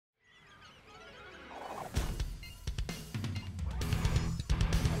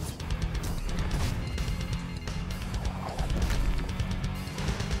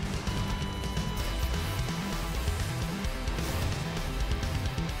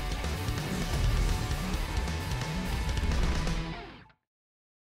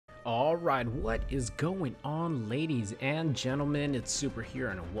All right, what is going on, ladies and gentlemen? It's Super here,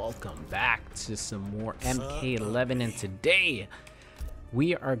 and welcome back to some more MK11. And today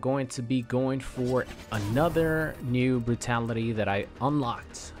we are going to be going for another new brutality that I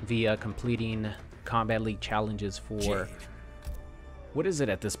unlocked via completing Combat League challenges for, what is it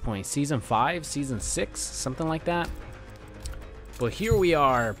at this point? Season 5, Season 6, something like that. But here we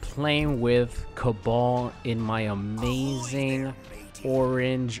are playing with Kabal in my amazing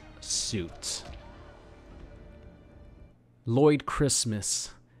orange suit. Lloyd Christmas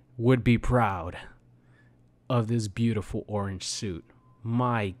would be proud of this beautiful orange suit.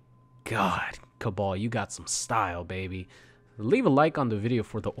 My God, Kabal, you got some style, baby. Leave a like on the video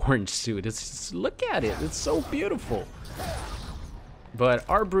for the orange suit. It's just, look at it, it's so beautiful. But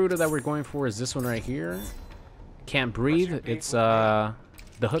our Bruta that we're going for is this one right here. Can't breathe. It's the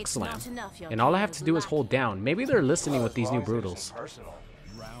hook slam, and all I have to do is hold down. Maybe they're listening with these new brutals.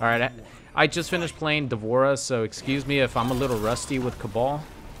 All right, I just finished playing Devora, so excuse me if I'm a little rusty with Kabal.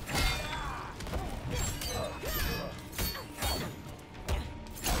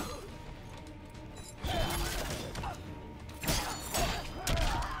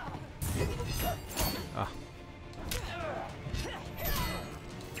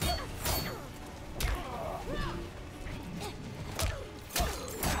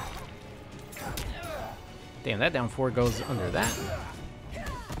 Damn, that down 4 goes under that.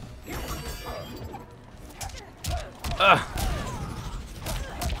 Ugh.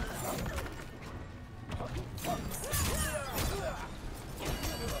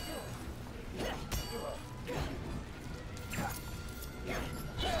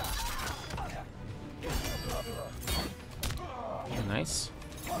 Nice.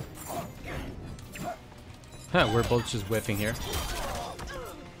 Huh, we're both just whiffing here.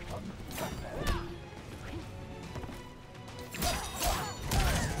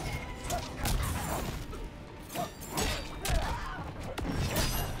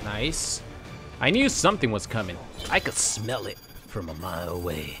 Nice. I knew something was coming. I could smell it from a mile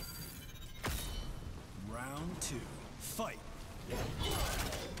away. Round 2, fight.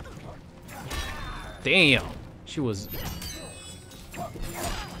 Damn. She was...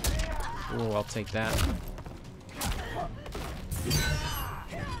 Oh, I'll take that.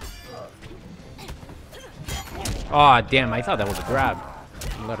 Aw, damn. I thought that was a grab.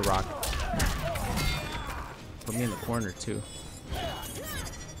 Let it rock. Put me in the corner, too.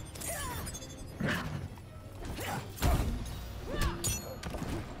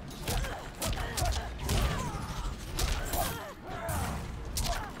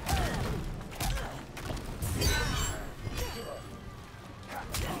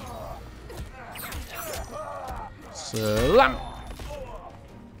 Slam.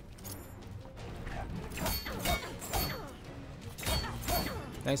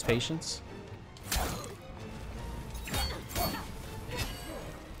 Nice patience.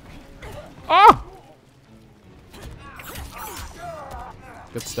 Oh!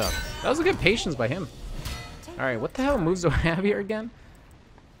 Good stuff. That was a good patience by him. Alright, what the hell moves do I have here again?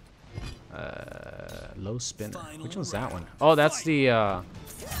 Low spinner. Which one's that one? Oh, that's the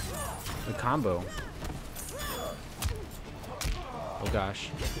combo. Oh gosh.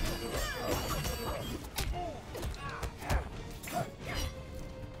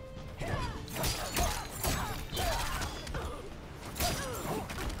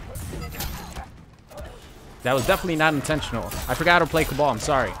 That was definitely not intentional. I forgot to play Kabal, I'm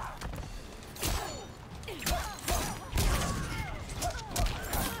sorry.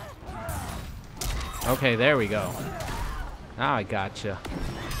 Okay, there we go. Now I gotcha.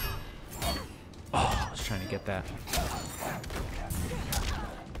 Oh, I was trying to get that.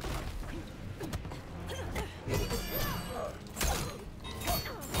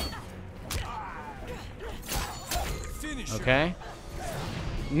 Okay.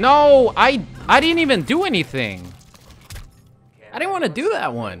 No, I didn't even do anything. I didn't want to do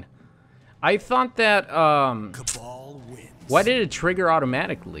that one. I thought that why did it trigger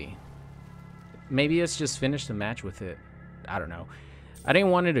automatically? Maybe it's just finished the match with it. I don't know. I didn't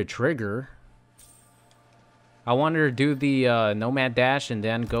want it to trigger. I wanted to do the nomad dash and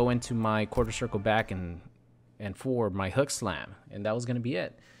then go into my quarter circle back and forward my hook slam, and that was gonna be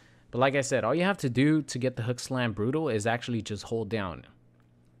it. But like I said, all you have to do to get the hook slam brutal is actually just hold down.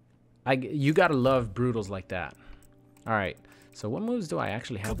 You gotta love brutals like that. All right, so what moves do I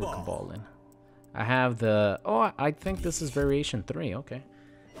actually have with Kabal in? I have the, oh, I think this is variation 3, okay.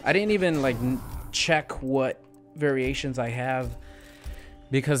 I didn't even like check what variations I have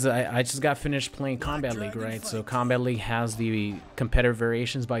because I just got finished playing Combat League, right? So Combat League has the competitive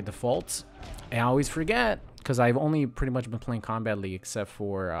variations by default. I always forget because I've only pretty much been playing Combat League except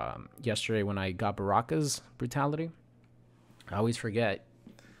for yesterday when I got Baraka's Brutality. I always forget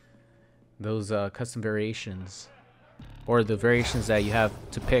those custom variations, or the variations that you have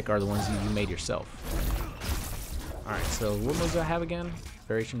to pick are the ones you made yourself. Alright, so what moves do I have again?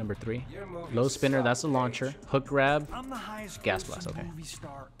 Variation number 3. Low spinner, that's the launcher. Hook grab, gas blast, okay.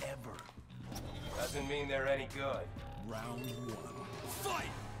 Doesn't mean they're any good. Round 1. Fight!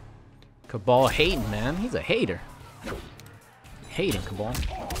 Kabal hating, man. He's a hater. Hating, Kabal.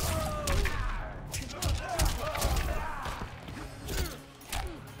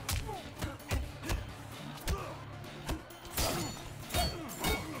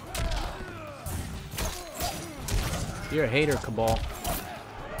 You're a hater, Kabal.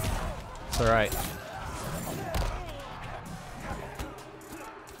 It's alright.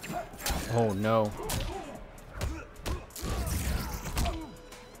 Oh no.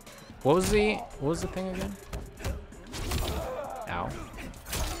 What was the thing again? Ow.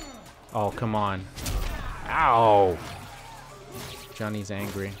 Oh, come on. Ow. Johnny's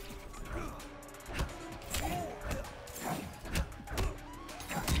angry.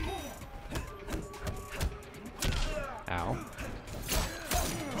 Ow.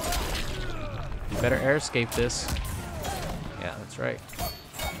 You better air escape this. Yeah, that's right.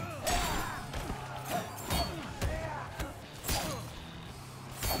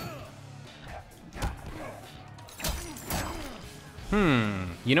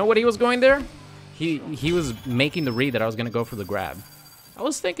 You know what he was going there? He was making the read that I was gonna go for the grab. I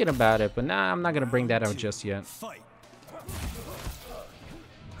was thinking about it, but nah, I'm not gonna bring that out just yet.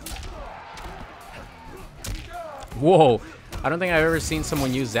 Whoa! I don't think I've ever seen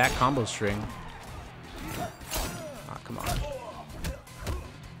someone use that combo string. Oh, come on.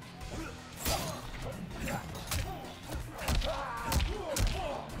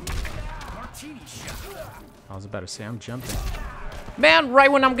 I was about to say I'm jumping. Man, right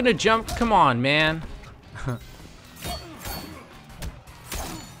when I'm gonna jump, come on, man. I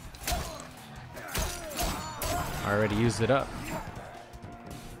already used it up.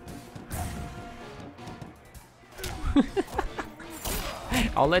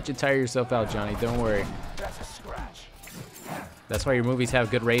 I'll let you tire yourself out, Johnny, don't worry. That's why your movies have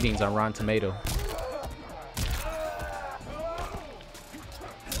good ratings on Rotten Tomato.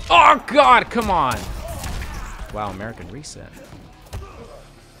 Oh God, come on. Wow, American Reset.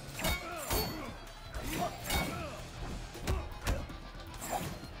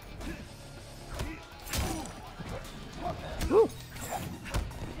 Woo.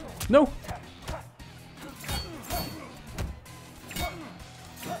 No.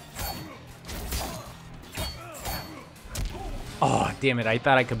 Oh, damn it. I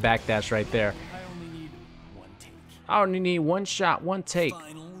thought I could backdash right there. I only need one shot, one take.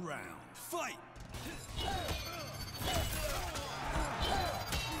 Final round. Fight!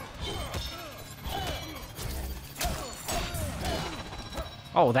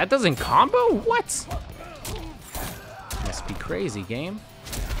 Oh, that doesn't combo? What? Must be crazy, game.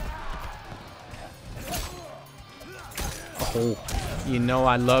 Oh, you know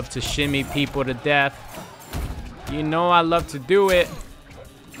I love to shimmy people to death. You know I love to do it.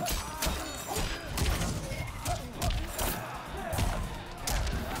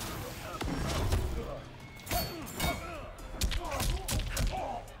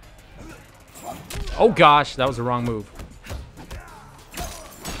 Oh gosh, that was the wrong move.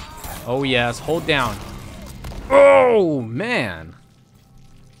 Oh yes, hold down. Oh man.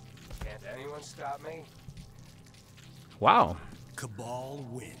 Can't anyone stop me? Wow. Kabal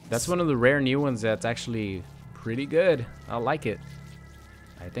wins. That's one of the rare new ones that's actually pretty good. I like it.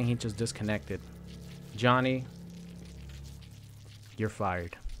 I think he just disconnected. Johnny, you're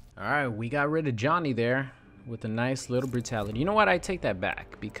fired. All right, we got rid of Johnny there with a nice little brutality. You know what? I take that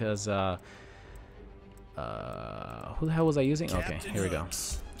back because who the hell was I using? Okay, here we go.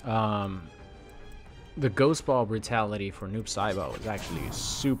 The Ghost Ball brutality for Noob Saibo is actually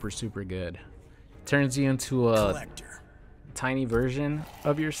super good. Turns you into a tiny version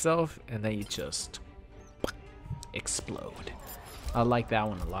of yourself, and then you just explode. I like that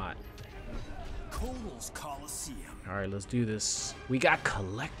one a lot. All right, let's do this. We got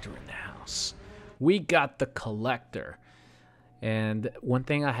Collector in the house. We got the Collector. And one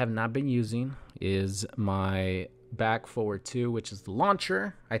thing I have not been using is my back forward 2, which is the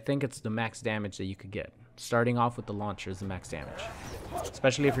launcher. I think it's the max damage that you could get. Starting off with the launcher is the max damage,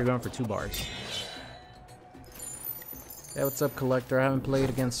 especially if you're going for 2 bars. Hey, what's up, Collector? I haven't played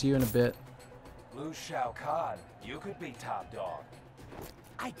against you in a bit. Lose Shao Kahn, you could be top dog.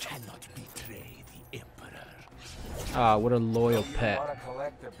 I cannot betray the Emperor. Ah, what a loyal pet. Want to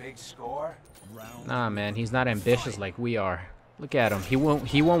collect the big score? Nah, man, he's not ambitious like we are. Look at him.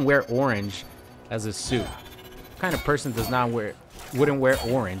 He won't wear orange as a suit. What kind of person wouldn't wear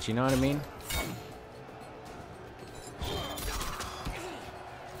orange, you know what I mean?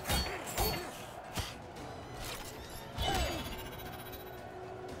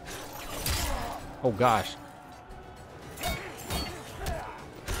 Oh gosh.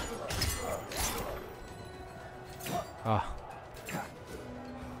 Ah.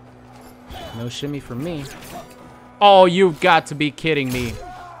 No shimmy for me. Oh, you've got to be kidding me.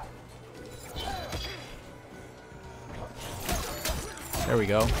 There we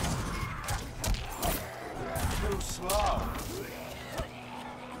go. Too slow.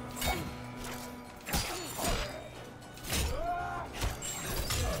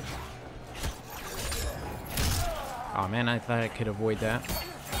 Oh man, I thought I could avoid that.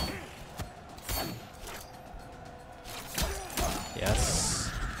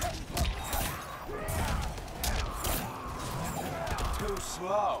 Yes. Too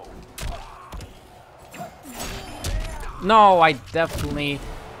slow. No, I definitely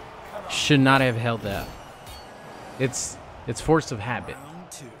should not have held that. It's force of habit.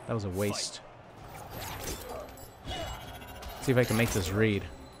 That was a waste. Let's see if I can make this read.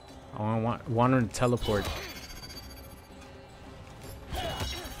 I want her to teleport.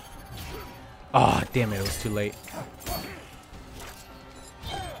 Oh, damn it, it was too late.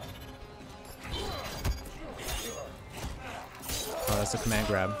 Oh, that's a command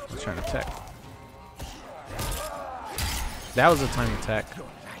grab. I was trying to tech. That was a time attack.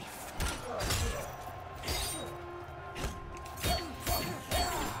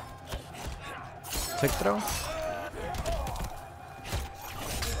 Tick throw.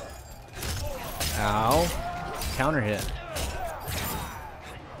 Ow. Counter hit.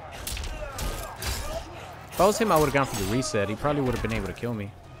 If I was him, I would have gone for the reset. He probably would have been able to kill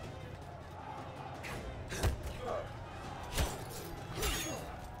me.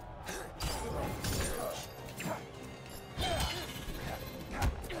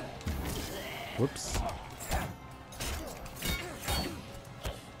 Whoops.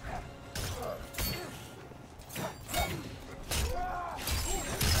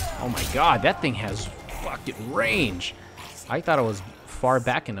 Oh my god, that thing has fucking range. I thought it was far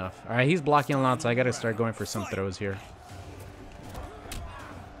back enough. Alright, he's blocking a lot, so I gotta start going for some throws here.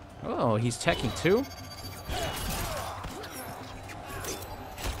 Oh, he's teching too?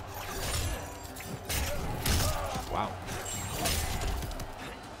 Wow.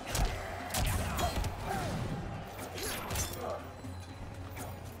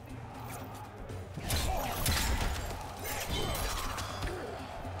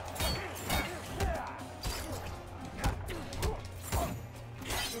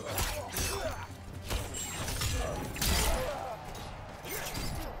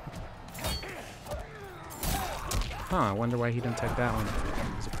 Huh, I wonder why he didn't take that one.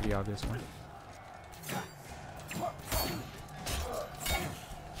 It's a pretty obvious one.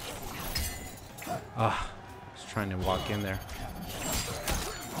 Ah, just trying to walk in there.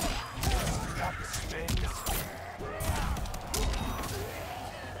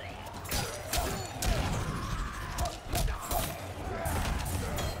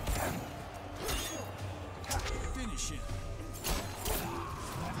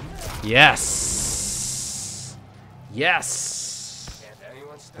 Yes! Yes!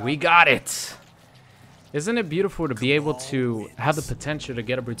 We got it! Isn't it beautiful to be able to have the potential to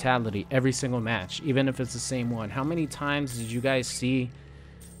get a brutality every single match, even if it's the same one? How many times did you guys see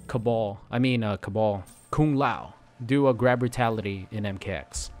Kung Lao do a grab brutality in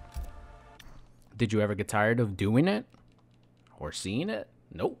MKX? Did you ever get tired of doing it? Or seeing it?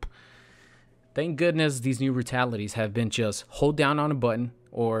 Nope. Thank goodness these new brutalities have been just hold down on a button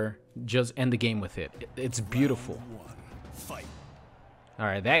or just end the game with it. It's beautiful. All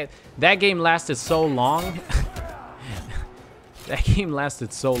right, that game lasted so long. That game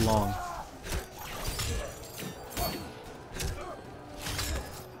lasted so long.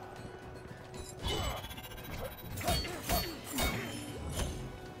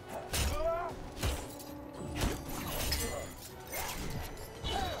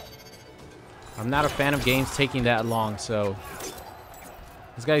 I'm not a fan of games taking that long, so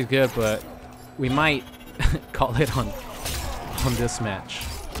this guy's good, but we might call it on this match.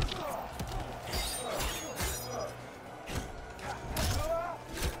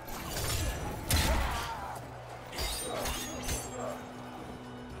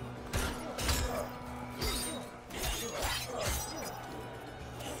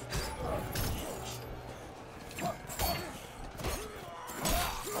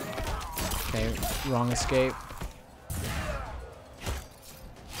 Okay, wrong escape.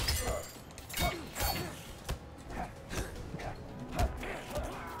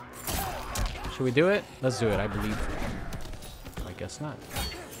 Should we do it? Let's do it, I believe. I guess not.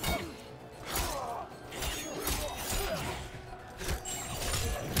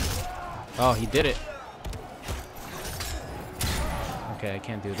 Oh, he did it. Okay, I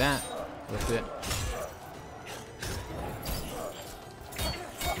can't do that with it.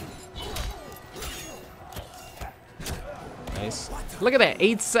 Nice. Look at that,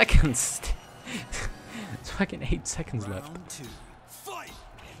 8 seconds. It's fucking 8 seconds left. Round 2. Fight.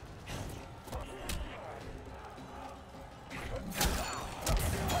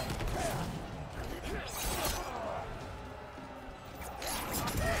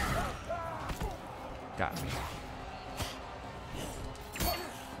 Got me.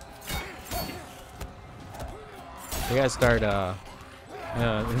 We gotta start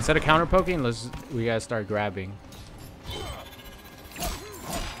instead of counter poking, we gotta start grabbing.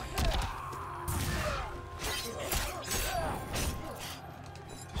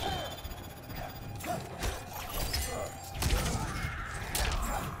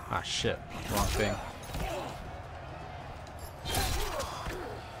 Ah shit, wrong thing.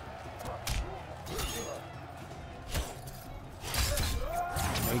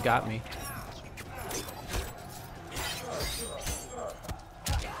 He got me.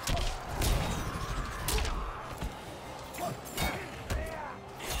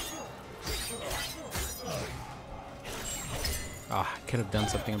 Ah, I could have done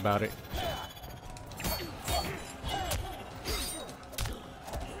something about it.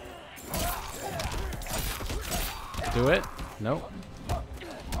 Do it? Nope.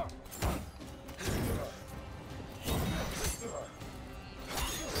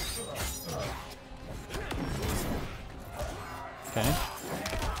 Okay.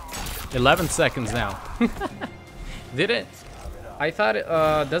 11 seconds now. Did it? I thought it,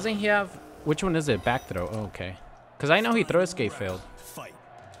 doesn't he have... Which one is it? Back throw. Oh, okay. Because I know he throw escape failed. Fight.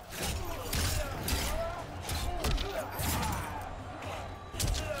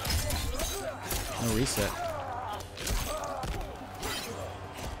 No reset.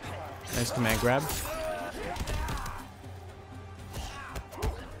 Nice command grab.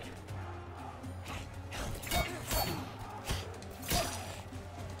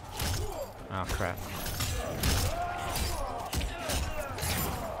 Oh crap.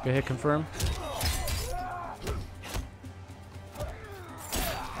 Good hit confirm.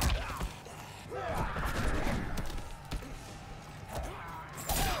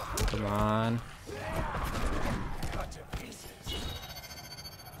 Come on.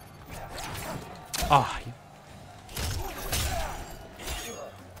 Oh.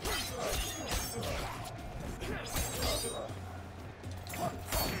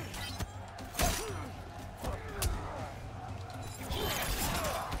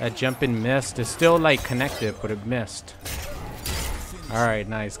 That jumping missed. It's still like connected, but it missed. All right,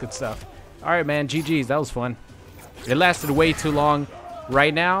 nice, good stuff. All right, man, GG's. That was fun. It lasted way too long.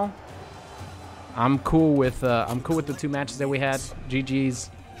 Right now, I'm cool with the 2 matches that we had. GG's.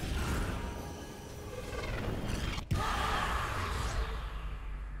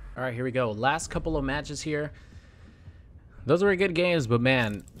 All right, here we go. Last couple of matches here. Those were good games, but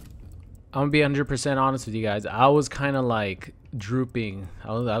man, I'm gonna be 100% honest with you guys. I was kind of like drooping.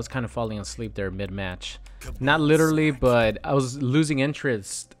 I was kind of falling asleep there mid-match. Not literally, but I was losing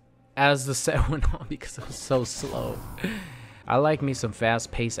interest as the set went on because it was so slow. I like me some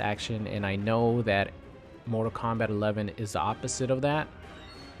fast-paced action, and I know that Mortal Kombat 11 is the opposite of that.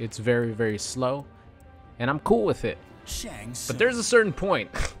 It's very, very slow, and I'm cool with it. Shang. But there's a certain point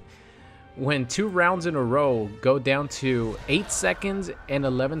when 2 rounds in a row go down to 8 seconds and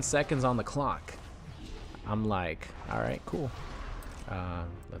 11 seconds on the clock. I'm like, all right, cool.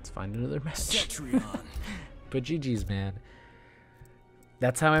 Let's find another match. But GG's, man.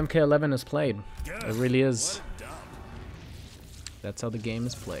 That's how MK11 is played. It really is. That's how the game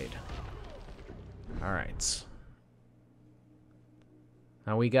is played. All right.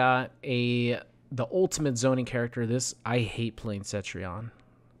 Now we got the ultimate zoning character. This, I hate playing Cetrion.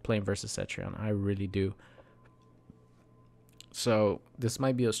 Playing versus Cetrion. I really do. So this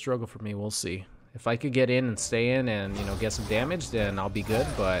might be a struggle for me. We'll see. If I could get in and stay in and, you know, get some damage, then I'll be good.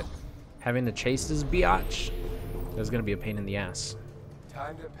 But having to chase this biatch is gonna be a pain in the ass.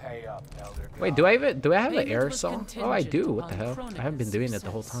 Time to pay up, Elder. Wait, do I have the aerosol? Oh, I do. What the hell? I haven't been doing it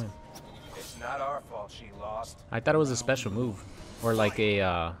the whole time. It's not our fault she lost. I thought it was a special move, or like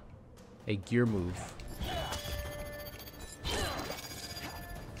a gear move.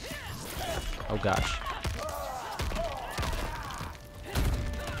 Oh gosh.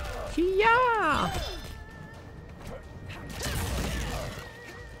 Yeah.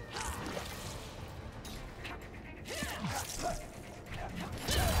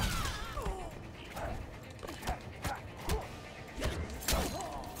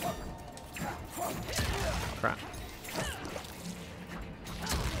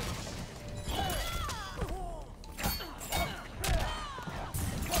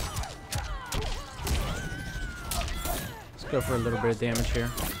 Go for a little bit of damage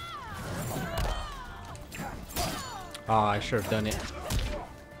here. Oh, I should have done it.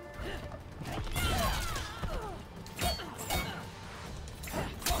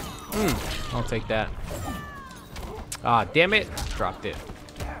 I'll take that. Ah, damn it. Dropped it.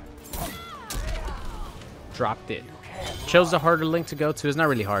 Dropped it. Chose the harder link to go to. It's not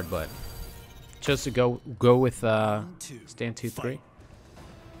really hard, but chose to go with stand 2-3.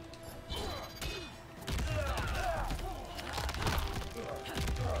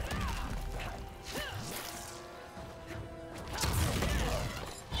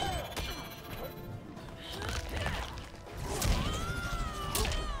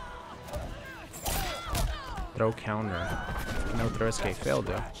 Throw counter. No throw escape failed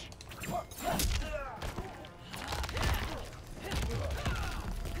though.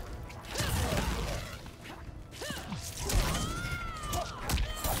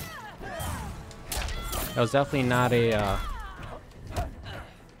 That was definitely not a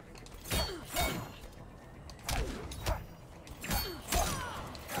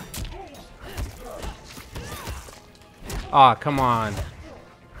Aw, come on.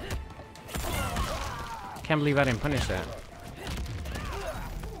 Can't believe I didn't punish that.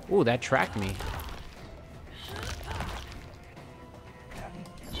 Ooh, that tracked me.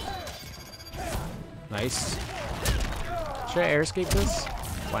 Nice. Should I air escape this?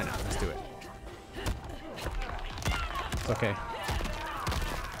 Why not? Let's do it. It's okay.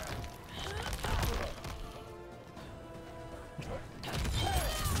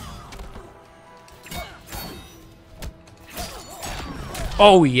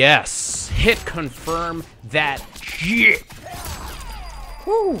 Oh yes! Hit confirm that shit!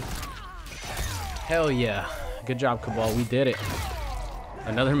 Woo! Hell yeah. Good job, Kabal. We did it.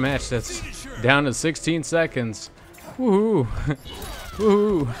 Another match that's down to 16 seconds. Woohoo!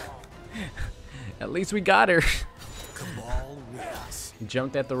 Woohoo! At least we got her.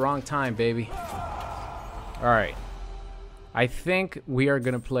 Jumped at the wrong time, baby. Alright. I think we are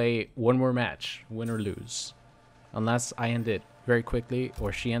gonna play one more match, win or lose. Unless I end it very quickly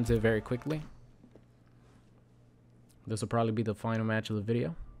or she ends it very quickly. This will probably be the final match of the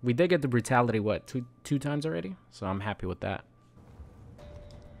video. We did get the brutality, what, two times already? So I'm happy with that.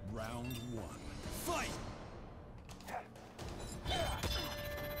 Round one. Fight!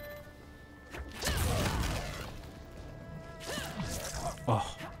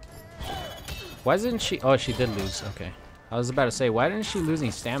 Oh. Why didn't she? Oh, she did lose. Okay. I was about to say, why didn't she lose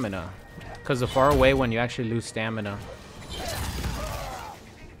any stamina? Because the far away when you actually lose stamina.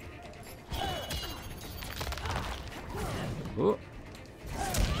 Ooh.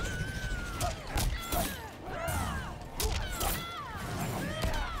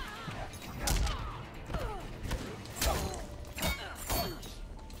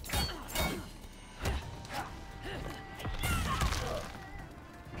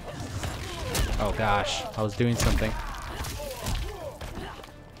 Oh gosh, I was doing something.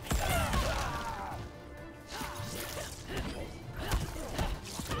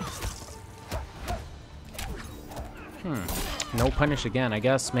 No punish again. I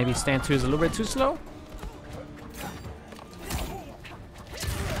guess maybe stand 2 is a little bit too slow.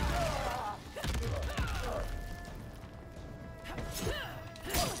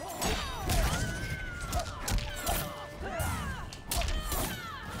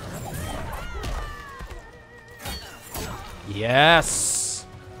 Yes!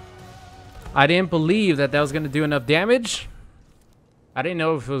 I didn't believe that was going to do enough damage. I didn't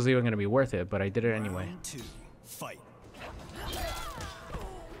know if it was even going to be worth it, but I did it anyway. Round two. Fight.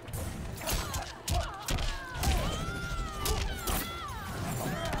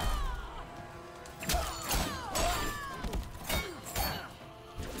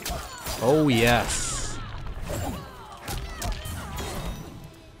 Oh, yes.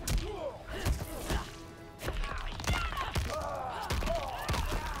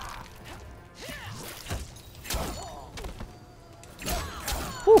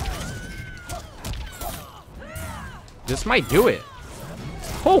 Whew. This might do it.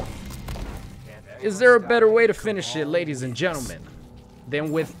 Oh! Is there a better way to finish it, ladies and gentlemen,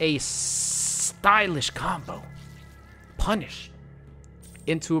 than with a stylish combo? Punish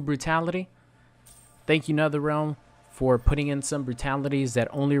into a brutality. Thank you, NetherRealm, for putting in some brutalities that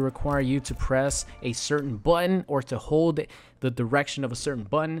only require you to press a certain button or to hold the direction of a certain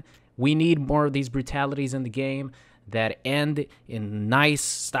button. We need more of these brutalities in the game that end in nice,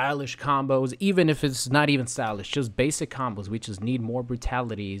 stylish combos, even if it's not even stylish, just basic combos. We just need more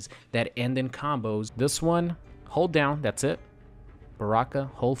brutalities that end in combos. This one, hold down, that's it.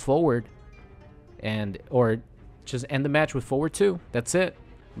 Baraka, hold forward, or just end the match with forward 2. That's it.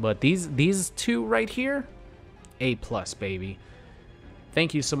 But these two right here A+, baby.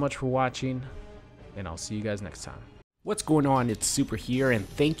 Thank you so much for watching, and I'll see you guys next time. What's going on? It's Super here, and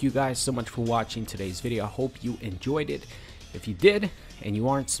thank you guys so much for watching today's video. I hope you enjoyed it. If you did, and you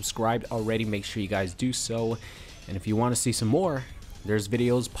aren't subscribed already, make sure you guys do so. And if you want to see some more, there's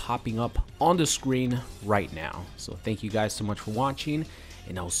videos popping up on the screen right now. So thank you guys so much for watching,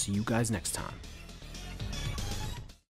 and I'll see you guys next time.